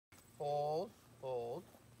hold, hold,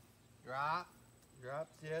 drop, drop,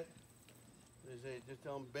 sit. Just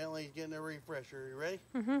tell him Bentley's getting a refresher. You ready?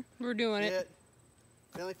 We're doing sit. it.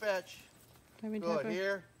 Bentley, fetch. Can we Good. tap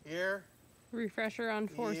Here, here. refresher on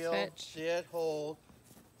force Heel, fetch? sit, hold.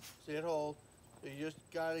 Sit, hold. So you just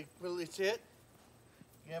gotta really sit.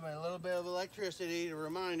 Give him a little bit of electricity to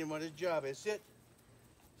remind him what his job is. Sit.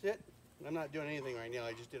 Sit. I'm not doing anything right now.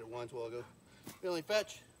 I just did it once a while ago. Bentley,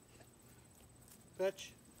 fetch.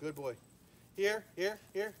 Fetch. Good boy. Here, here,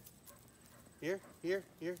 here. Here, here,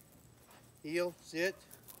 here. Heel, sit,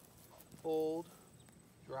 hold,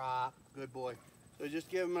 drop. Good boy. So just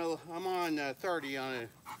give him a, I'm on 30 on a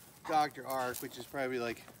Dr. Arc, which is probably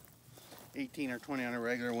like 18 or 20 on a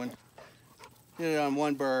regular one. Did it on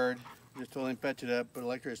one bird. Just told him fetch it up, put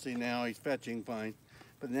electricity now, he's fetching fine.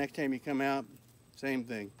 But the next time you come out, same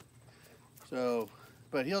thing. So,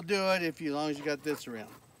 but he'll do it if you, as long as you got this around.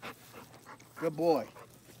 Good boy.